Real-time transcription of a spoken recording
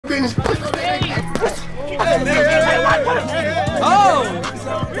goodness.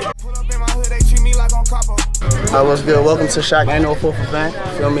 Alright, what's good? Welcome to Shock Annual 4th event.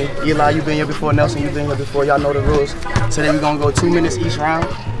 Feel me? Eli, you been here before. Nelson, you been here before. Y'all know the rules. Today we're gonna go 2 minutes each round,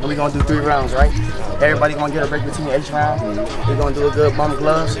 and we're gonna do 3 rounds, right? Everybody gonna get a break between each round. We're gonna do a good bump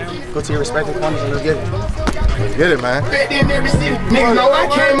gloves. Go to your respective corners and let's get it. Let's get it, man. Niggas know I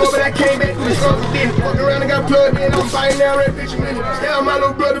came over, I came back to the struggle. Fuck around and got plugged in. I'm fighting now, red bitch. Down my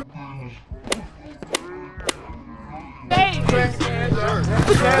little brother.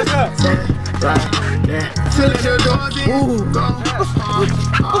 Hands up. Right, yeah. Till your doors in. Go.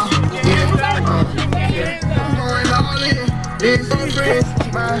 Going all in. This is friends.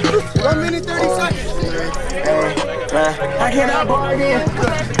 1 minute 30 seconds. I cannot bargain.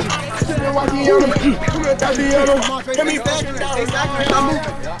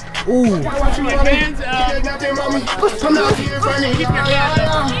 Ooh. Hands up. I'm not here running. Keep your hands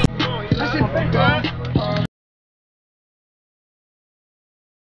up.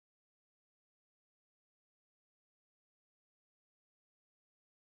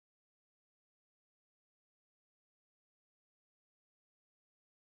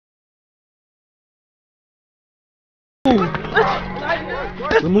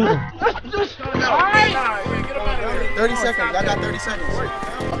 Remove him. 30 seconds. I got 30 seconds.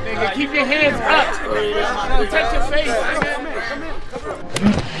 Nigga, keep your hands up. Protect your face.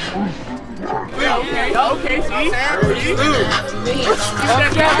 Okay, see?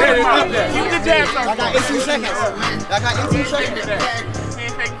 Keep the jab. I got 18 seconds. I got 18 seconds.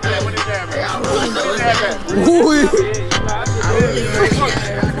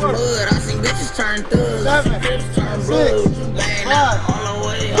 I see bitches turn thugs. 7, 6, 5,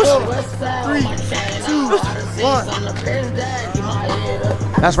 4, 3, 2, 1.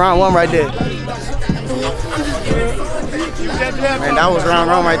 That's round 1 right there. Man, that was round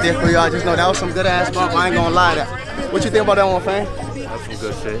 1 right there for y'all. Just know that was some good ass bump. I ain't gonna lie. What you think about that one, fam? That's some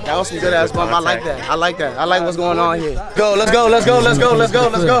good shit. That was some good ass bump. I like that. I like that. I like what's going on here. Go, let's go, let's go, let's go, let's go,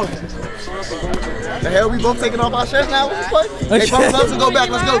 let's go. The hell, we both taking off our shirts now? What's the play? Hey, bump gloves and go back.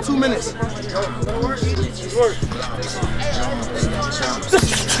 Let's go. 2 minutes.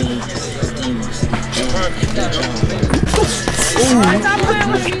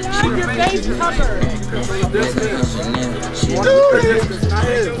 Keep your face covered.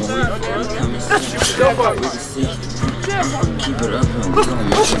 Keep it up and we gon'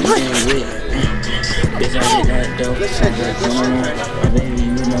 make it with. Bitch, I get that dope. Baby,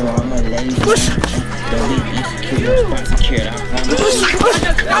 you know I'm a lady. Don't be insecure, I'm secured, I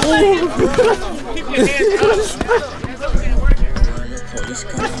promise. Keep your hands up. Police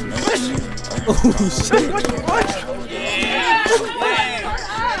coming. Oh, shit.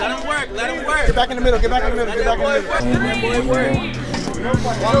 Let him work, let him work. Get back in the middle, get back in the middle, get back in the middle.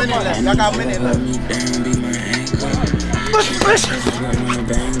 1 minute left. Y'all got a minute left.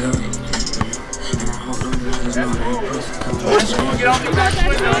 Get off the back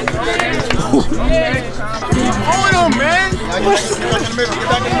window. Hold on, man. Get back in the middle, get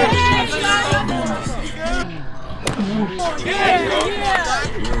back in the middle.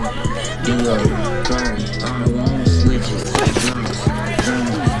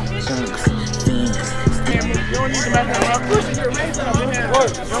 You don't need to mess him up. Keep your hands up. You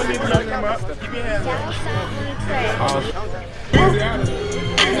don't need to mess him up. Keep your hands up.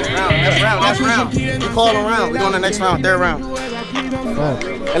 That's round. We call them round. We on the next round, 3rd round.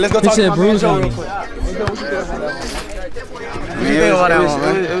 And let's go talk to my man Joe real quick.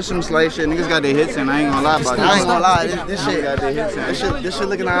 It was some slave shit. Niggas got their hits in. I ain't gonna lie about that. I ain't gonna lie. This shit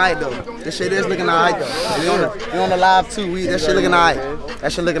looking alright though. This shit is looking alright though. We on the live too. That shit looking alright.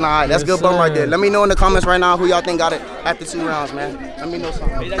 That shit looking alright. That's good bum right there. Let me know in the comments right now who y'all think got it after 2 rounds, man. Let me know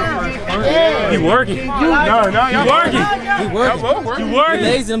something. You working? No, you working. You working.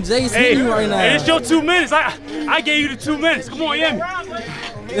 Ladies and J's hitting you right now. Hey, it's your 2 minutes. I gave you the 2 minutes. Come on, Yemi.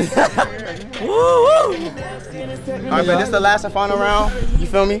 Alright, man, this is the last and final round. You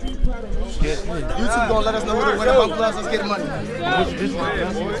feel me? YouTube gonna let us know who the winner bump gloves. Let's get money.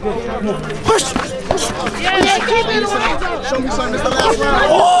 Push! Yeah, keep it away. Show me something. This is the last round.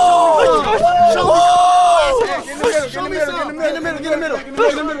 Show me something. Get in the middle.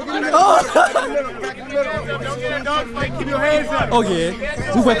 Keep your hands up. Oh yeah,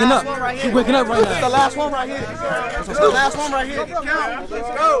 we waking up. We waking up right This is the now. last one right here. This is the last one right here. Let's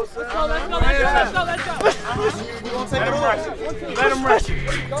go. We're gonna take it off. Let him rest. We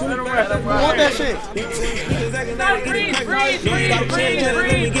want that shit. Breathe.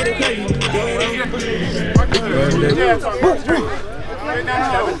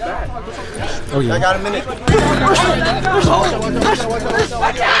 Oh, yeah. I got a minute.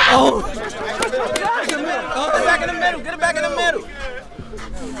 Oh! Get it back in the middle. Get it back in the middle.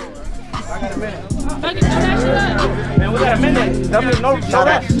 Man, we got a minute. No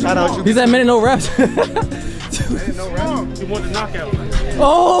reps. Shout out you. He said minute, no reps. No reps. He wanted the knockout.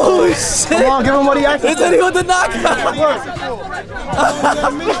 Oh, shit. Come on, give him what he asked. He said he want the knockout.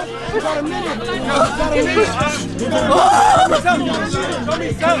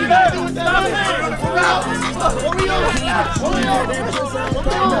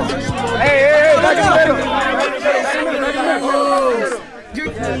 Hey, back in the middle.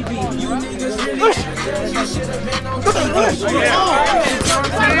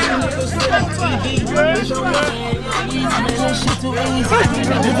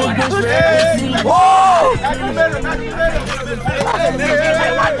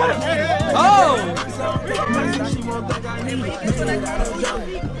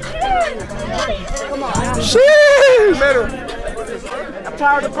 I'm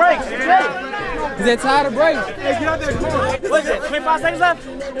tired of breaks. He said tired of breaks. Hey, get out there, come on. What is it, 25 seconds left?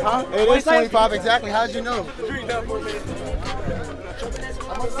 Huh? It is 25 exactly. How'd you know?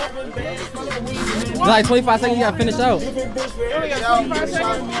 It's like 25 seconds, you gotta finish out.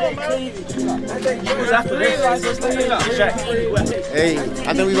 Hey,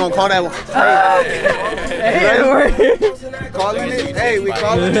 I think we gonna call that one. Hey, Calling it? Hey, we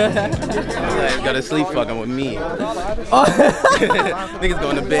calling it. gotta sleep fucking with me. Niggas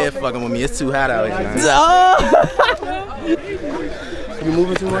going to bed fucking with me. It's too hot out here, man. You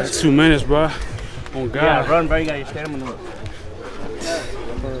moving too much? 2 minutes, bro. Oh, God. Yeah, run, bro. You got your stamina.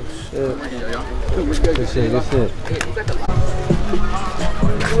 Good shit.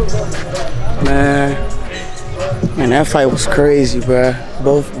 Man, that fight was crazy, bruh.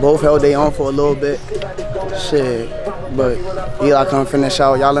 Both held their own for a little bit. Shit. But Eli couldn't finish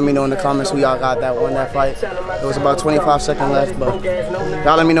out. Y'all let me know in the comments who y'all got that won that fight. It was about 25 seconds left, but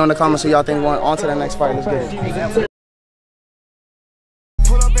y'all let me know in the comments who y'all think won. On to the next fight. Let's get it.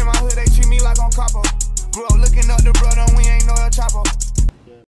 Pull up in my hood, they treat me like on copper.